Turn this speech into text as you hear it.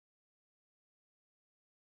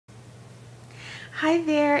Hi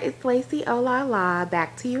there, it's Lacey Olala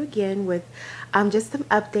back to you again with just some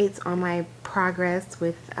updates on my progress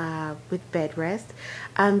with bed rest.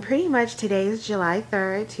 Pretty much today is July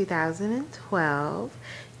 3rd, 2012,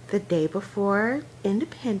 the day before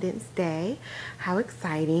Independence Day. How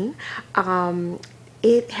exciting!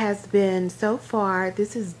 It has been so far.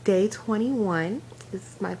 This is day 21. This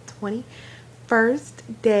is my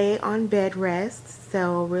 21st day on bed rest,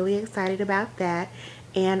 so really excited about that.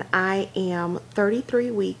 And I am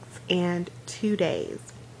 33 weeks and 2 days.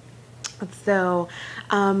 So,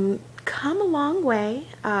 come a long way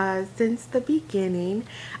since the beginning.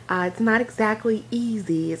 It's not exactly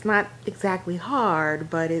easy, it's not exactly hard,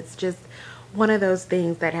 but it's just one of those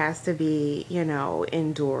things that has to be,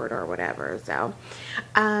 endured or whatever. So,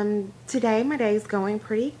 today my day is going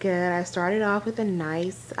pretty good. I started off with a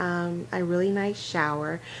really nice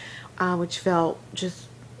shower, which felt just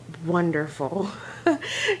wonderful.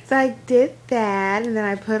 So I did that, and then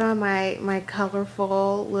I put on my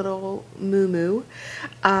colorful little muumuu,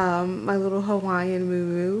 my little Hawaiian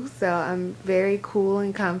muumuu. So I'm very cool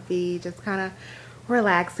and comfy, just kind of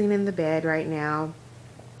relaxing in the bed right now.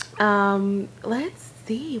 Let's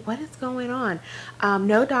see what is going on.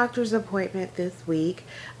 No doctor's appointment this week.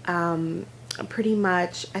 Pretty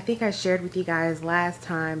much, I think I shared with you guys last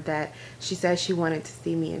time that she said she wanted to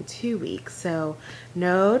see me in 2 weeks. So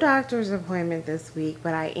no doctor's appointment this week,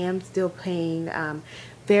 but I am still paying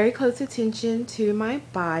very close attention to my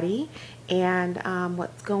body and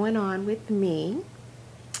what's going on with me.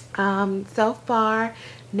 So far,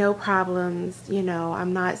 no problems.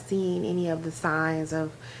 I'm not seeing any of the signs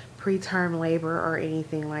of preterm labor or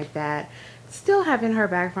anything like that. Still haven't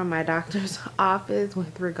heard back from my doctor's office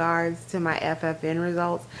with regards to my FFN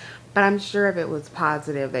results, but I'm sure if it was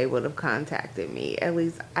positive, they would have contacted me. At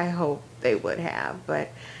least I hope they would have, but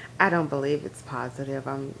I don't believe it's positive.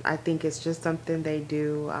 I think it's just something they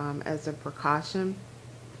do as a precaution,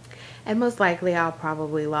 and most likely I'll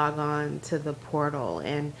probably log on to the portal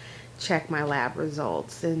and check my lab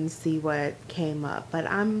results and see what came up. But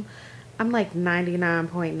I'm like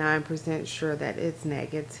 99.9% sure that it's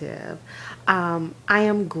negative. I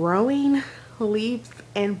am growing leaps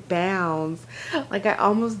and bounds. Like, I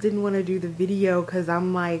almost didn't want to do the video because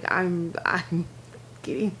I'm like I'm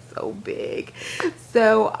getting so big.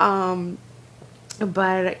 So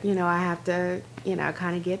but I have to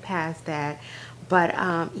kind of get past that. But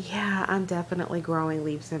yeah, I'm definitely growing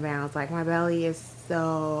leaps and bounds. Like, my belly is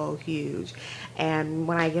so huge, and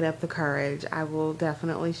when I get up the courage, I will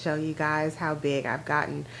definitely show you guys how big I've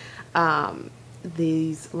gotten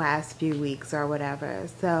these last few weeks or whatever.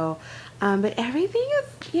 So but everything is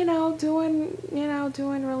doing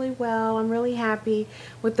really well. I'm really happy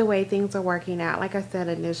with the way things are working out. Like I said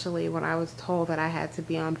initially, when I was told that I had to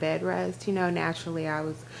be on bed rest, naturally I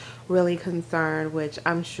was really concerned, which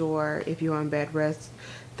I'm sure if you're on bed rest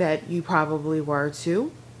that you probably were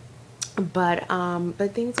too. But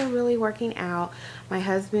things are really working out. My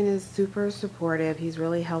husband is super supportive. He's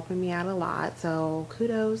really helping me out a lot. So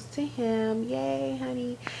kudos to him. Yay,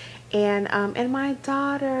 honey. And my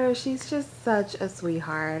daughter, she's just such a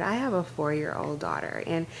sweetheart. I have a 4-year-old daughter,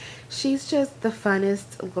 and she's just the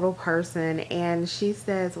funnest little person, and she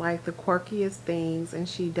says like the quirkiest things, and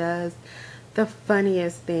she does the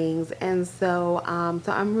funniest things. And so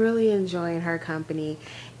I'm really enjoying her company,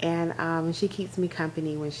 and she keeps me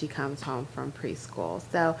company when she comes home from preschool.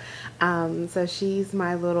 So she's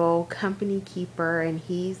my little company keeper, and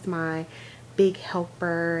he's my big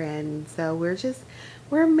helper. And so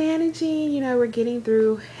we're managing, we're getting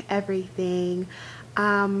through everything.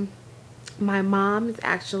 My mom is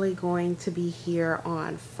actually going to be here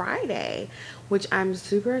on Friday, which I'm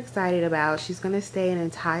super excited about. She's going to stay an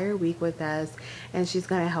entire week with us, and she's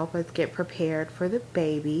going to help us get prepared for the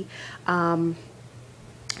baby.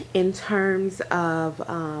 In terms of,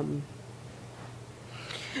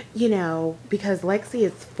 because Lexi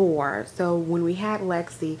is 4, so when we had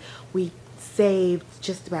Lexi, we saved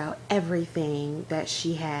just about everything that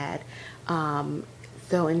she had.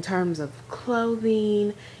 So in terms of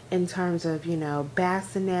clothing, in terms of,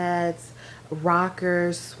 bassinets,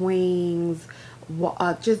 rockers, swings,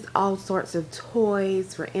 just all sorts of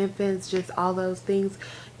toys for infants, just all those things,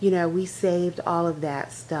 we saved all of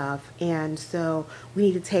that stuff. And so we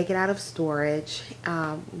need to take it out of storage,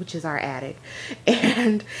 which is our attic.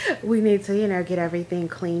 And we need to, get everything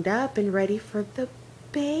cleaned up and ready for the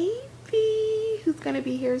baby who's going to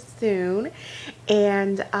be here soon.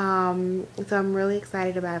 And so I'm really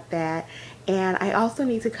excited about that. And I also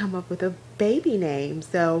need to come up with a baby name.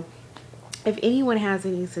 So if anyone has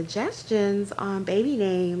any suggestions on baby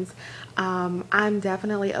names, I'm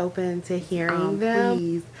definitely open to hearing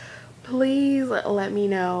them. please let me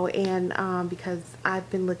know. And because I've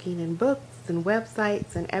been looking in books and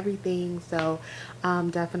websites and everything, so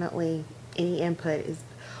definitely any input is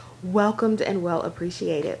welcomed and well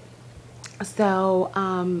appreciated. So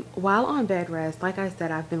while on bed rest, like I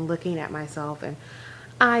said, I've been looking at myself and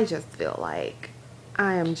I just feel like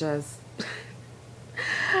I am just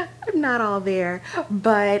I'm not all there.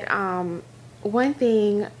 But one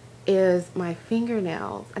thing is my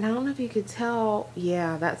fingernails. And I don't know if you could tell.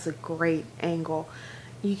 Yeah, that's a great angle.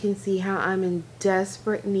 You can see how I'm in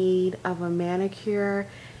desperate need of a manicure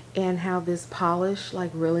and how this polish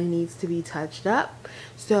like really needs to be touched up.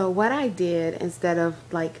 So what I did, instead of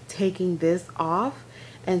like taking this off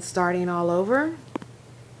and starting all over,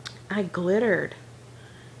 I glittered.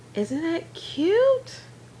 Isn't that cute?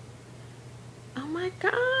 Oh my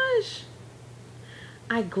gosh.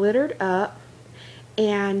 I glittered up,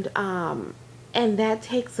 and that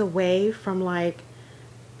takes away from like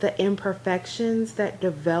the imperfections that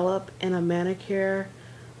develop in a manicure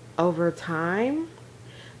over time.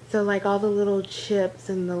 So like all the little chips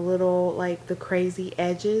and the little like the crazy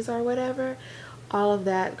edges or whatever, all of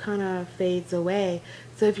that kind of fades away.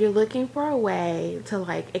 So if you're looking for a way to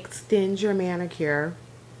like extend your manicure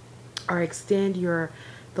or extend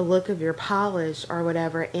the look of your polish or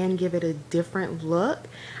whatever and give it a different look,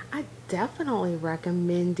 I definitely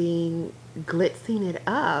recommending glitzing it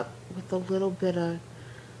up with a little bit of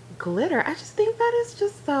glitter. I just think that is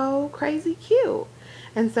just so crazy cute.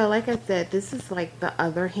 And so like I said, this is like the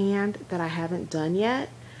other hand that I haven't done yet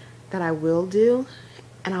that I will do,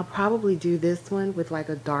 and I'll probably do this one with like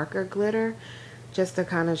a darker glitter just to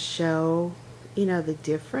kind of show, the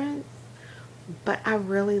difference. But I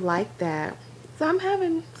really like that. So I'm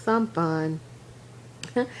having some fun.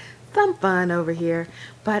 Some fun over here.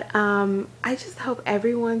 But I just hope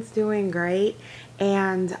everyone's doing great.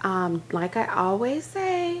 And like I always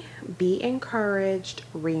say, be encouraged,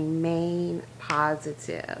 remain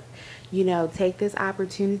positive. Take this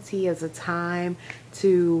opportunity as a time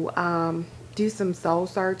to do some soul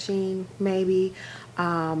searching, maybe.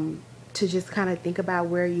 To just kind of think about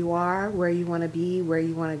where you are, where you want to be, where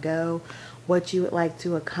you want to go, what you would like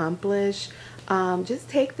to accomplish. Just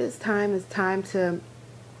take this time as time to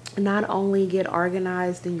not only get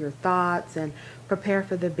organized in your thoughts and prepare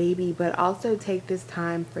for the baby, but also take this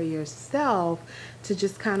time for yourself to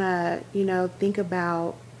just kind of, think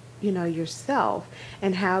about, yourself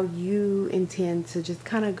and how you intend to just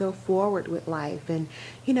kind of go forward with life. And,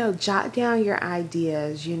 jot down your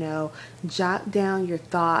ideas, jot down your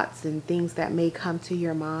thoughts and things that may come to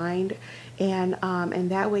your mind. And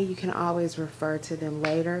that way you can always refer to them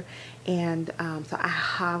later. And so I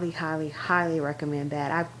highly, highly, highly recommend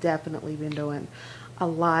that. I've definitely been doing a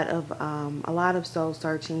lot of soul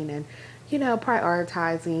searching and,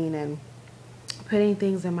 prioritizing and putting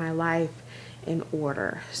things in my life in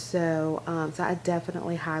order. So so I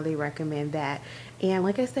definitely highly recommend that. And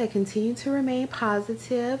like I said, continue to remain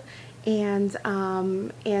positive, and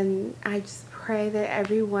I just pray that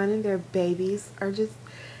everyone and their babies are just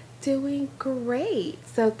doing great.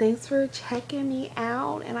 So thanks for checking me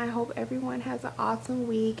out, and I hope everyone has an awesome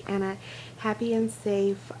week and a happy and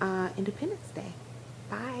safe Independence Day.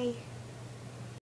 Bye.